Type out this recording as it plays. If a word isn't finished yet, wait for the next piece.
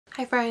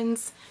Hi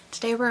friends!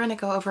 Today we're going to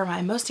go over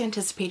my most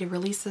anticipated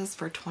releases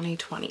for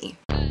 2020.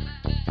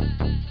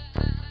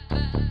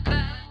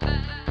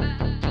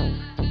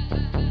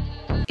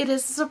 It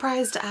is a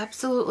surprise to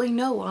absolutely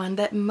no one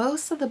that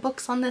most of the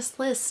books on this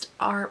list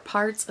are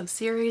parts of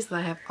series that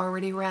I have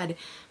already read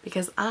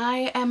because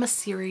I am a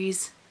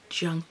series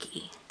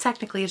junkie.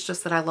 Technically, it's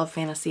just that I love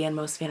fantasy and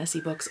most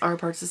fantasy books are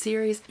parts of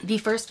series. The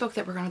first book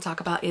that we're going to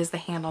talk about is The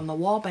Hand on the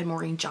Wall by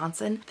Maureen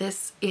Johnson.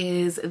 This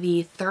is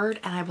the third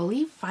and I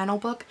believe final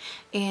book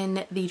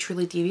in the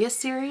Truly Devious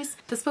series.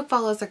 This book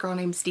follows a girl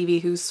named Stevie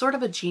who's sort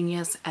of a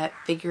genius at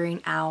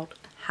figuring out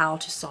how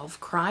to solve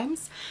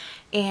crimes,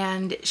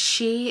 and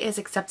she is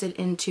accepted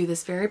into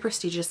this very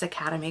prestigious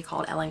academy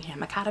called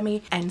Ellingham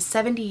Academy, and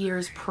 70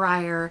 years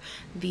prior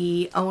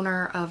the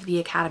owner of the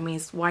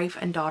academy's wife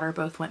and daughter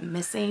both went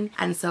missing,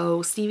 and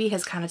so Stevie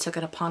has kind of took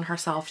it upon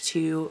herself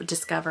to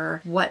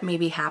discover what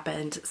maybe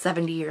happened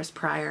 70 years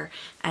prior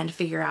and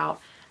figure out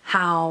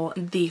how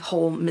the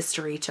whole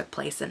mystery took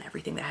place and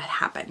everything that had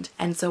happened.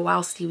 And so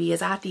while Stevie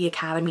is at the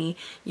academy,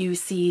 you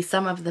see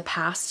some of the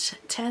past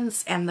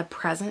tense and the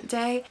present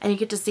day, and you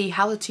get to see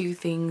how the two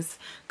things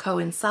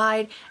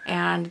coincide,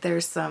 and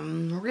there's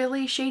some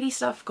really shady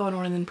stuff going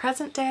on in the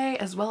present day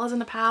as well as in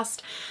the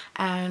past.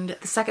 And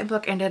the second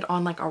book ended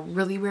on like a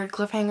really weird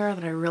cliffhanger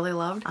that I really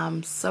loved.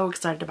 I'm so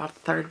excited about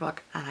the third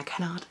book and I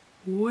cannot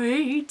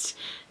wait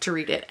to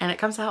read it, and it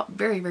comes out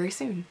very, very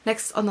soon.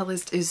 Next on the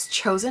list is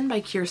Chosen by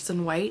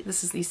Kiersten White.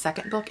 This is the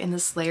second book in the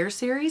Slayer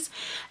series,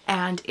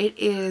 and it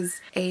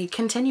is a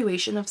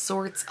continuation of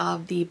sorts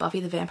of the Buffy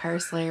the Vampire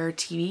Slayer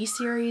TV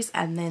series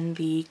and then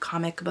the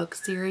comic book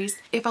series.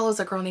 It follows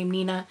a girl named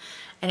Nina,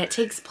 and it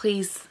takes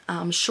place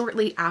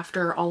shortly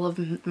after all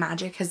of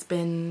magic has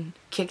been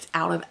kicked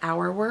out of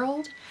our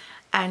world.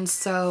 And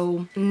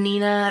so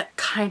Nina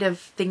kind of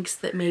thinks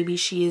that maybe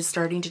she is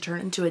starting to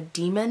turn into a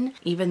demon,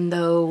 even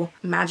though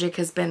magic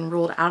has been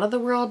ruled out of the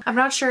world. I'm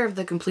not sure of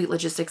the complete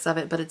logistics of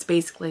it, but it's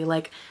basically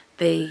like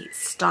they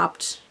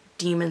stopped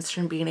demons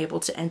from being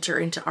able to enter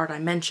into our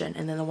dimension,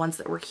 and then the ones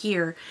that were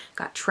here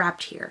got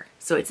trapped here.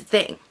 So it's a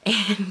thing.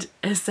 And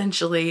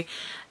essentially,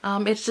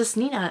 it's just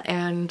Nina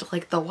and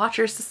like the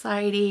Watcher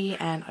Society,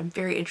 and I'm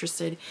very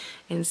interested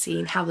in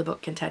seeing how the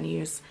book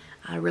continues.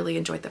 I really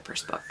enjoyed the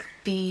first book.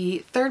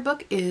 The third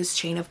book is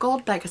Chain of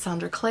Gold by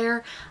Cassandra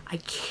Clare. I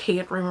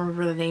can't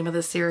remember the name of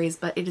the series,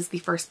 but it is the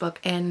first book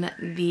in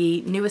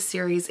the newest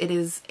series. It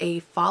is a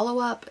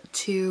follow-up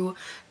to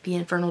the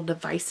Infernal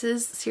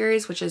Devices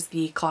series, which is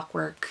the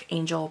Clockwork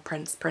Angel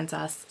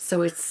Princess.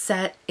 So it's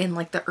set in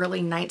like the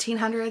early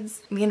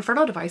 1900s. The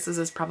Infernal Devices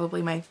is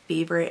probably my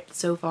favorite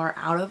so far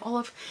out of all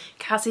of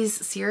Cassie's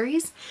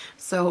series.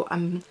 So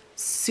I'm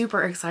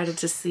super excited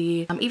to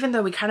see, even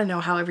though we kind of know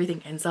how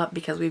everything ends up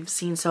because we've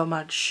seen so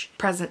much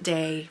present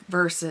day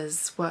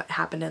versus what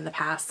happened in the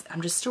past,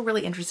 I'm just still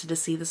really interested to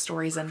see the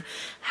stories and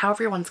how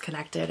everyone's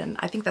connected. And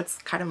I think that's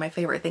kind of my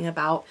favorite thing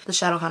about the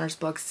Shadowhunters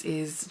books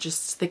is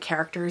just the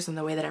characters and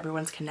the way that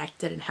everyone's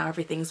connected and how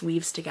everything's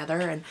weaves together,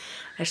 and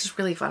it's just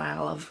really fun. I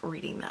love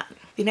reading that.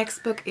 The next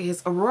book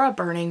is Aurora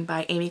Burning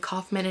by Amy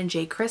Kaufman and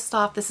Jay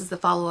Kristoff. This is the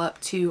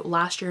follow-up to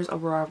last year's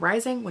Aurora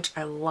Rising, which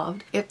I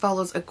loved. It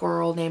follows a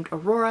girl named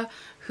Aurora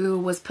who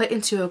was put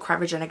into a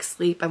cryogenic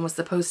sleep and was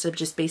supposed to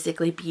just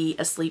basically be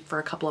asleep for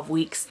a couple of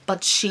weeks.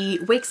 But she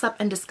wakes up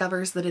and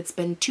discovers that it's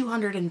been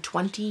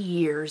 220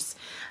 years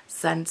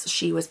since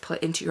she was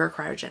put into her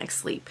cryogenic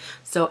sleep.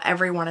 So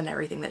everyone and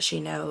everything that she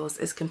knows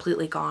is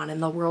completely gone,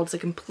 and the world's a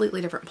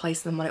completely different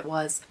place than what it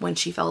was when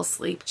she fell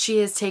asleep. She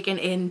is taken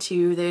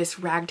into this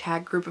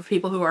ragtag group of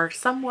people who are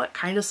somewhat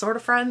kind of sort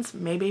of friends,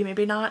 maybe,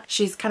 maybe not.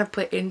 She's kind of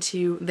put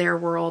into their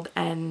world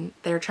and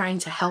they're trying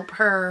to help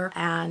her,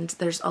 and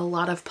there's a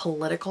lot of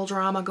political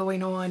drama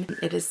going on.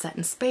 It is set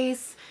in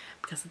space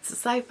because it's a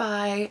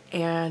sci-fi,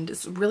 and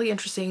it's really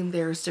interesting.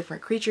 There's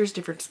different creatures,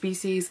 different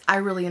species. I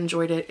really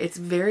enjoyed it. It's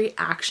very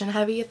action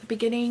heavy at the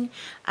beginning,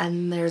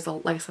 and there's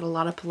like I said, a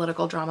lot of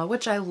political drama,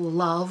 which I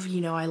love.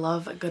 You know, I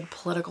love a good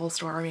political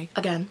story.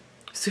 Again,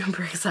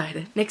 super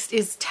excited. Next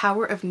is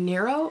Tower of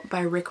Nero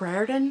by Rick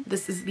Riordan.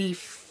 This is the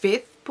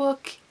fifth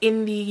book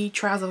in the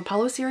Trials of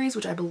Apollo series,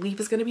 which I believe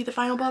is going to be the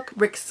final book.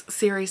 Rick's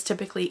series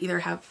typically either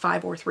have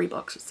 5 or 3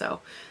 books, so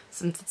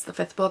since it's the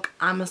 5th book,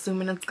 I'm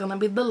assuming it's gonna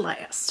be the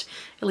last,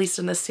 at least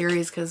in this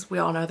series, because we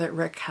all know that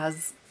Rick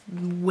has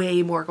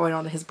way more going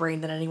on in his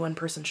brain than any one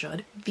person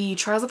should. The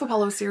Trials of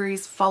Apollo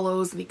series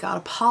follows the god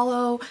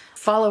Apollo,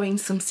 following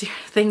some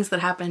things that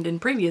happened in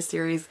previous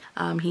series.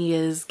 He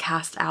is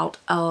cast out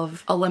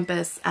of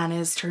Olympus and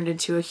is turned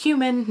into a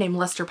human named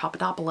Lester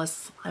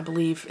Papadopoulos, I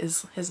believe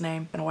is his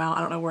name. Been a while,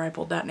 I don't know where I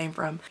pulled that name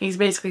from. He's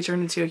basically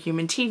turned into a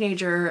human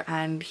teenager,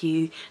 and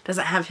he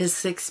doesn't have his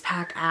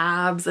 6-pack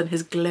abs and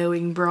his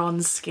glowing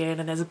bronze skin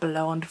and his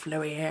blonde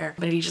flowy hair,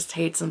 but he just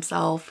hates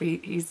himself.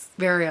 He's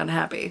very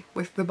unhappy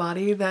with the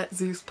body that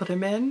Zeus put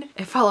him in.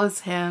 It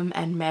follows him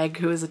and Meg,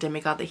 who is a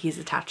demigod that he's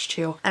attached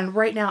to. And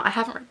right now, I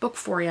haven't read book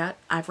 4 yet.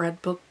 I've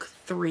read book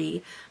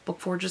 3. Book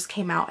 4 just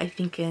came out, I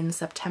think in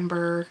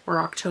September or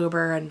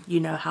October, and you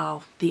know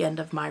how the end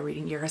of my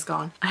reading year has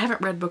gone. I haven't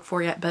read book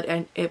 4 yet, but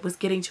it was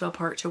getting to a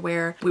part to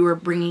where we were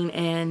bringing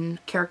in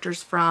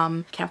characters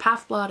from Camp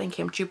Half-Blood and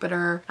Camp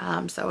Jupiter,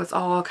 so it's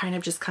all kind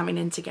of just coming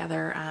in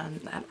together,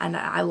 and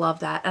I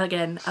love that. And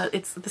again,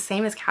 it's the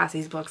same as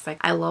Cassie's books. Like,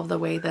 I love the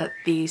way that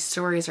the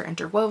stories are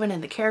interwoven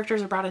and the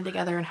characters are brought in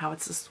together and how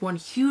it's this one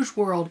huge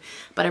world,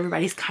 but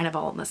everybody's kind of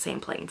all in the same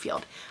playing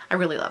field. I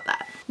really love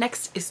that.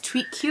 Next is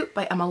Tweet Cute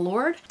by Emma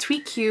Lord.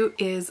 Tweet Cute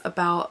is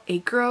about a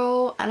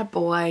girl and a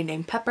boy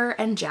named Pepper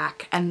and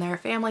Jack and their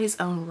families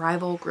own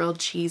rival grilled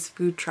cheese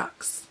food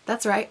trucks.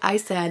 That's right, I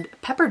said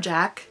Pepper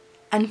Jack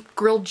and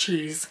grilled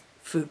cheese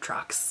food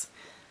trucks.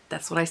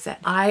 That's what I said.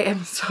 I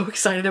am so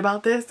excited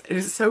about this. It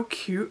is so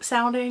cute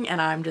sounding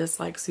and I'm just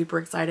like super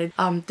excited.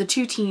 The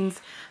two teens,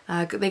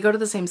 they go to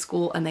the same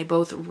school and they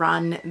both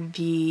run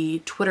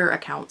the Twitter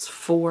accounts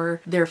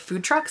for their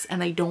food trucks, and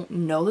they don't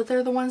know that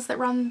they're the ones that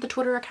run the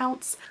Twitter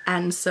accounts.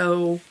 And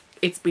so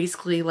it's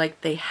basically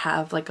like they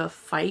have like a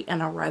fight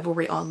and a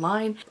rivalry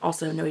online,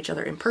 also know each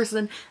other in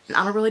person, and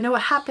I don't really know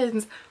what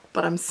happens,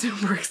 but I'm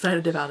super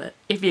excited about it,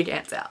 if you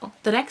can't tell.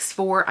 The next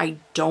 4 I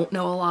don't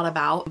know a lot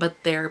about,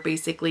 but they're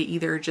basically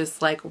either just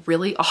like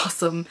really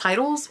awesome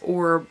titles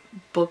or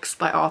books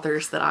by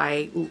authors that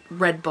I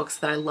read, books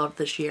that I loved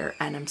this year,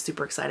 and I'm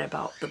super excited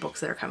about the books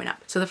that are coming up.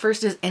 So the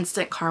first is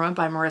Instant Karma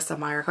by Marissa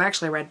Meyer, who I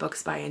actually read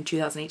books by in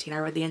 2018. I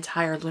read the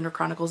entire Lunar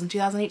Chronicles in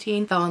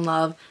 2018, fell in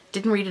love.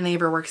 Didn't read any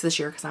of her works this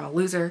year because I'm a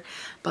loser,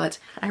 but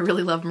I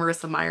really love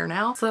Marissa Meyer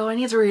now, so I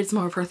need to read some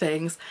more of her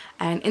things.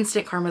 And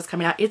Instant Karma is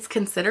coming out. It's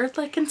considered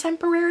like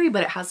contemporary,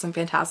 but it has some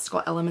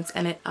fantastical elements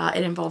in it.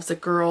 It involves a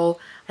girl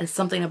and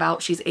something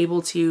about she's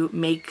able to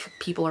make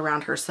people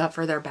around her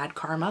suffer their bad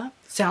karma.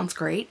 Sounds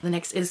great. The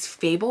next is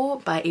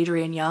Fable by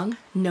Adrienne Young.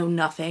 Know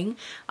nothing.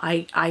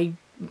 I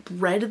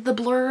read the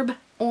blurb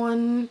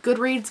on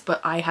Goodreads, but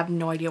I have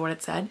no idea what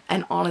it said.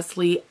 And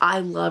honestly, I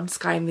loved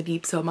Sky in the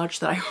Deep so much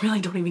that I really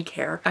don't even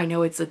care. I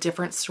know it's a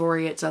different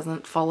story. It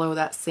doesn't follow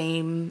that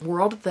same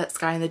world that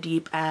Sky in the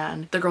Deep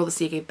and The Girl the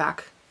Sea Gave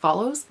Back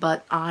follows,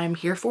 but I'm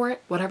here for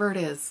it, whatever it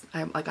is.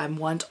 I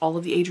want all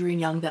of the Adrienne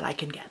Young that I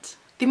can get.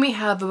 Then we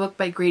have a book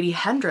by Grady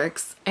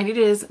Hendrix, and it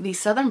is the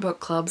Southern Book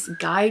Club's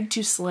Guide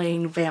to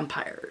Slaying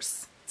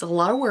Vampires. It's a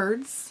lot of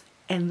words,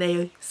 and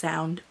they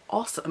sound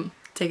awesome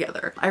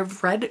together.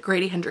 I've read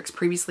Grady Hendrix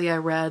previously. I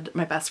read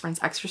My Best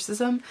Friend's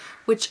Exorcism,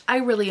 which I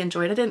really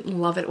enjoyed. I didn't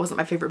love it. It wasn't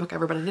my favorite book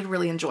ever, but I did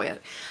really enjoy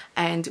it.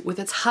 And with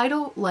its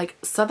title, like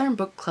Southern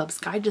Book Club's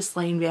Guide to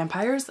Slaying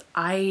Vampires,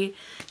 I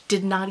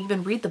did not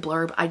even read the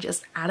blurb. I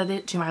just added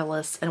it to my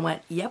list and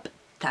went, yep,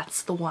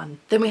 that's the one.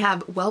 Then we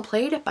have Well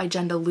Played by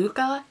Jen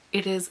DeLuca.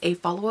 It is a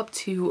follow-up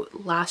to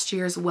last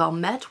year's Well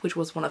Met, which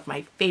was one of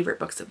my favorite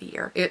books of the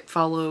year. It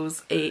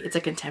follows it's a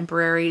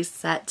contemporary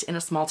set in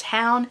a small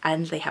town,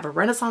 and they have a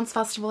Renaissance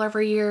festival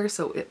every year,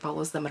 so it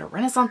follows them at a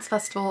Renaissance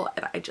festival,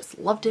 and I just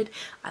loved it.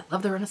 I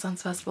love the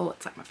Renaissance festival.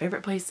 It's like my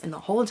favorite place in the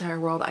whole entire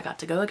world. I got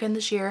to go again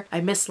this year. I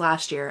missed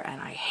last year,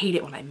 and I hate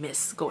it when I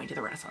miss going to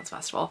the Renaissance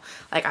festival.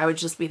 Like, I would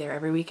just be there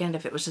every weekend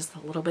if it was just a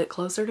little bit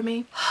closer to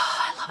me.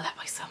 I love that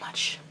place so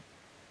much.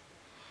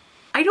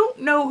 I don't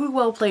know who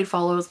Well Played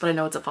follows, but I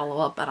know it's a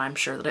follow-up, and I'm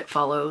sure that it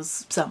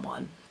follows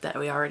someone that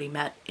we already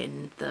met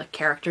in the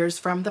characters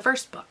from the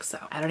first book. So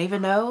I don't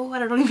even know,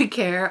 and I don't even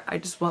care. I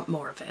just want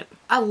more of it.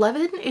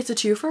 11 is a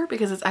twofer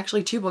because it's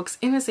actually 2 books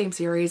in the same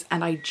series,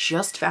 and I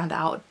just found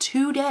out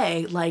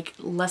today, like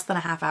less than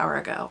a half hour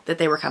ago, that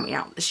they were coming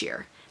out this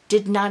year.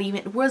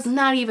 Was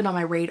not even on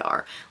my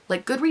radar.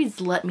 Like, Goodreads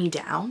let me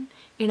down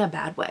in a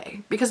bad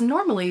way, because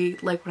normally,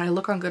 like, when I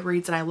look on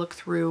Goodreads and I look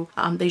through,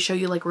 they show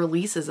you like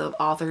releases of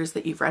authors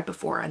that you've read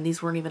before, and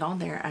these weren't even on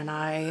there, and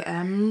I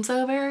am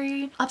so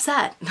very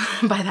upset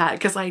by that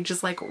because I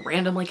just like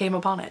randomly came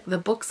upon it. The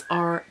books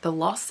are The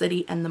Lost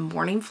City and The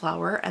Morning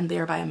Flower, and they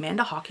are by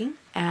Amanda Hocking,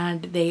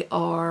 and they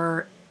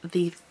are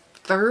the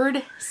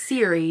 3rd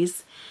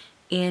series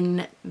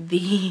in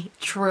the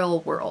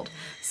Trill world.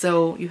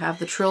 So you have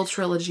the Trill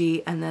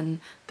trilogy and then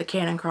the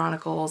Canon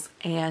Chronicles,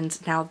 and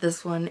now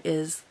this one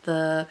is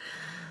the,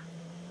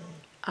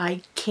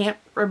 I can't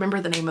remember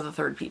the name of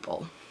the 3rd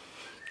people.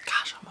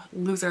 Gosh, I'm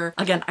a loser.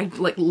 Again, I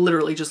like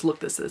literally just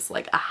looked this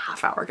like a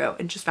half hour ago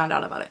and just found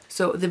out about it.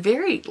 So the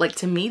very, like,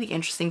 to me, the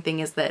interesting thing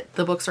is that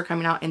the books are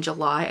coming out in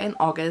July and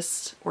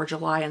August, or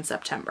July and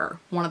September,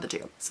 one of the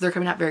two. So they're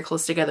coming out very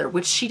close together,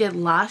 which she did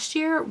last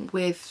year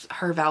with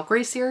her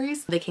Valkyrie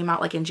series. They came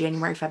out like in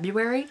January,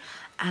 February,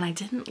 and I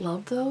didn't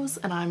love those,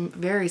 and I'm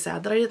very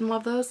sad that I didn't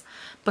love those,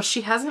 but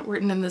she hasn't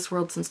written in this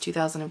world since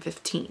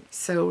 2015.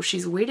 So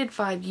she's waited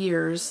 5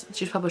 years.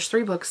 She's published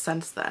 3 books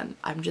since then.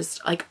 I'm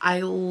just like, I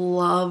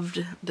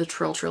loved the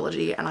Trill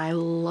trilogy and I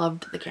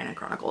loved the Kanin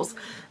Chronicles.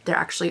 They're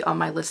actually on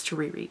my list to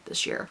reread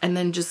this year. And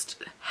then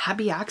just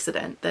happy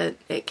accident that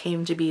it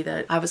came to be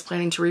that I was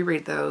planning to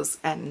reread those,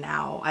 and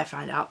now I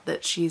find out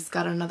that she's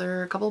got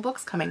another couple of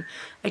books coming.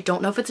 I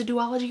don't know if it's a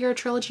duology or a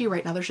trilogy.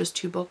 Right now there's just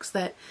 2 books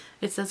that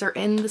it says are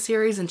in the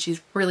series, and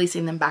she's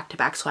releasing them back to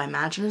back, so I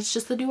imagine it's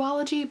just the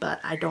duology, but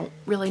I don't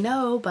really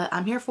know, but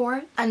I'm here for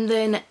it. And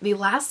then the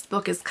last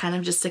book is kind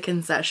of just a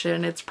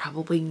concession. It's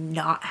probably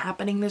not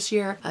happening this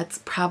year. It's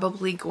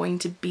probably going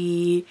to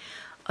be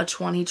a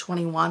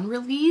 2021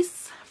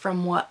 release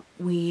from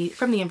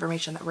the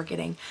information that we're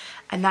getting,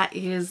 and that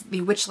is The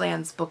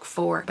Witchlands Book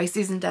 4 by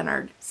Susan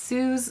Dennard.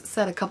 Suze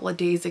said a couple of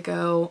days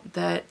ago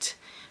that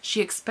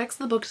she expects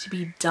the book to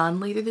be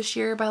done later this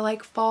year by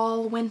like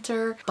fall,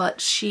 winter,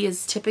 but she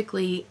is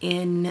typically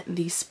in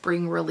the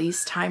spring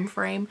release time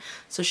frame,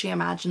 so she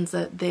imagines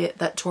that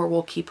that Tor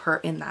will keep her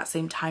in that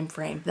same time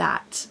frame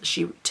that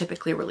she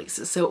typically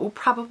releases. So it will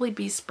probably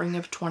be spring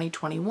of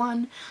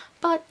 2021,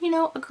 but you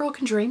know, a girl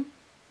can dream.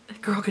 A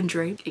girl can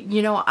dream.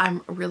 You know,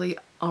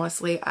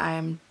 honestly,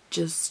 I'm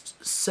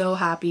just so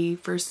happy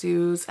for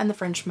Suze and the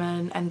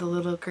Frenchman and the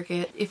little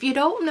cricket. If you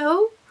don't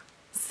know,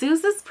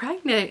 Suze is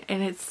pregnant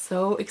and it's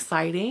so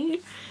exciting,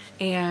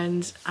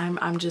 and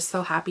I'm just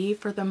so happy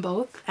for them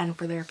both and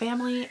for their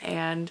family,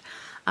 and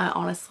I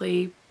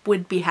honestly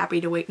would be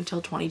happy to wait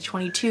until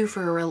 2022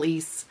 for a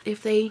release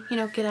if they, you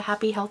know, get a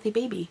happy, healthy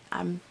baby.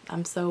 I'm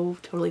so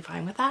totally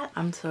fine with that.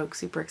 I'm so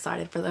super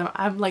excited for them.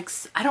 I'm like,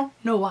 I don't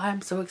know why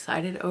I'm so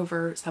excited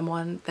over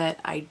someone that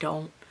I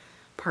don't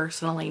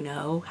personally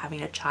know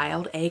having a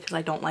child. A, because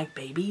I don't like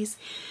babies,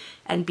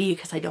 and B,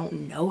 because I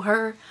don't know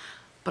her,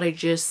 but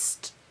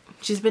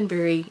she's been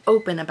very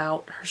open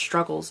about her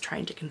struggles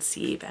trying to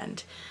conceive,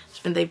 and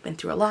they've been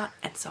through a lot,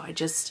 and so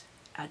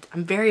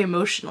I'm very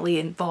emotionally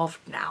involved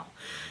now,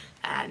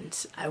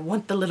 and I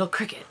want the little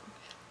cricket,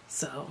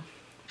 so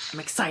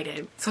I'm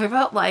excited. So I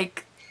felt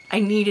like I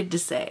needed to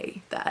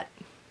say that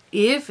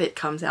if it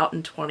comes out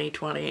in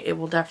 2020, it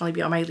will definitely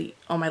be on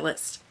my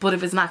list. But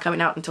if it's not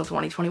coming out until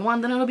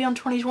 2021, then it'll be on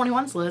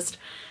 2021's list,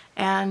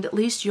 and at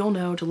least you'll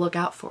know to look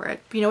out for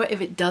it. But you know what?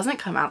 If it doesn't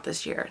come out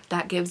this year,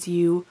 that gives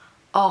you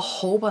a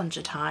whole bunch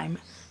of time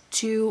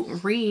to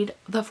read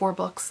the 4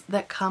 books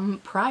that come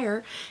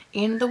prior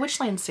in the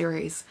Witchland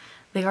series.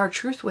 They are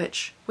Truth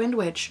Witch, Wind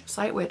Witch,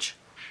 Sight Witch,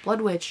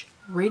 Blood Witch.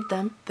 Read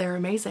them, they're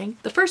amazing.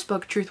 The first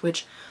book, Truth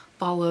Witch,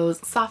 follows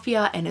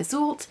Safia and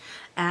Iseult,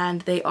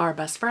 and they are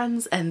best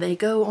friends, and they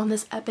go on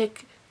this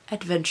epic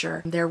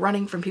adventure. They're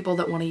running from people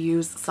that want to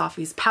use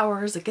Safi's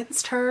powers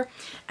against her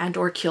and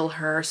or kill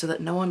her so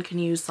that no one can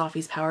use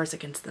Safi's powers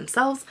against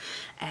themselves,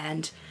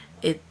 and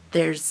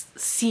there's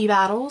sea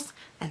battles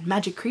and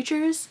magic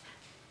creatures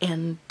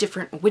and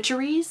different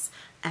witcheries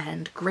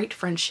and great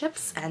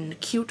friendships and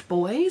cute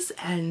boys,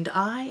 and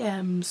I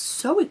am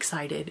so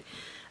excited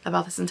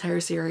about this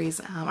entire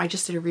series. I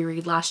just did a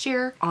reread last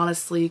year.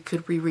 Honestly,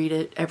 could reread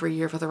it every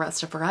year for the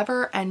rest of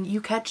forever, and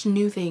you catch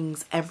new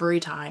things every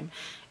time.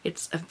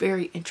 It's a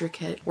very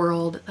intricate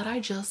world that I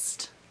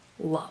just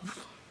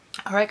love.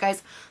 Alright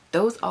guys,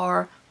 those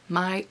are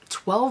my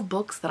 12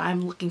 books that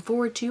I'm looking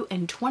forward to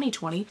in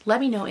 2020. Let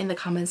me know in the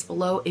comments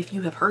below if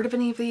you have heard of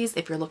any of these,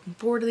 if you're looking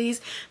forward to these,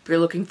 if you're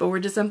looking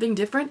forward to something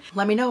different.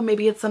 Let me know,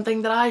 maybe it's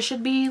something that I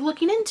should be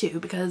looking into,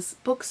 because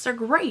books are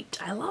great.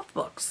 I love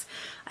books.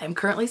 I am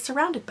currently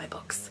surrounded by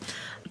books.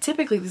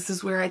 Typically this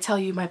is where I tell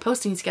you my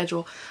posting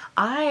schedule.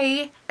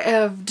 I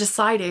have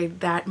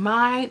decided that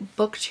my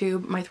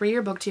booktube, my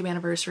 3-year booktube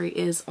anniversary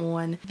is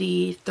on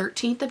the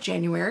 13th of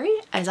January,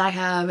 as I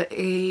have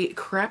a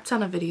crap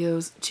ton of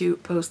videos to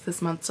post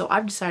this month. So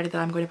I've decided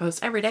that I'm going to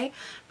post every day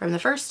from the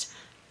 1st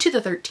to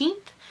the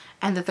 13th,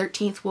 and the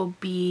 13th will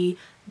be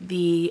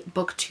the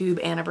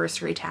booktube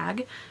anniversary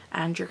tag,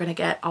 and you're gonna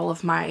get all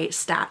of my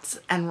stats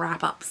and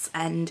wrap-ups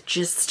and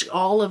just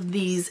all of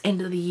these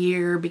end of the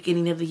year,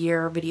 beginning of the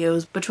year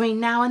videos between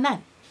now and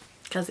then,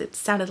 because it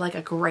sounded like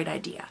a great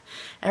idea.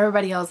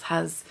 Everybody else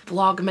has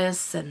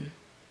Vlogmas and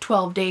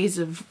 12 days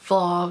of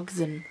vlogs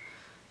and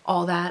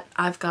all that.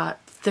 I've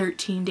got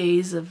 13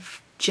 days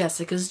of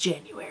Jessica's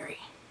January.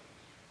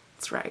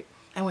 That's right,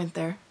 I went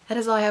there. That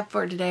is all I have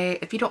for today.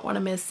 If you don't want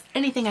to miss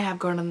anything I have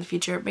going on in the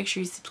future, make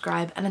sure you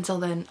subscribe, and until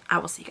then, I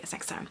will see you guys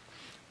next time.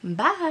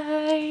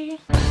 Bye!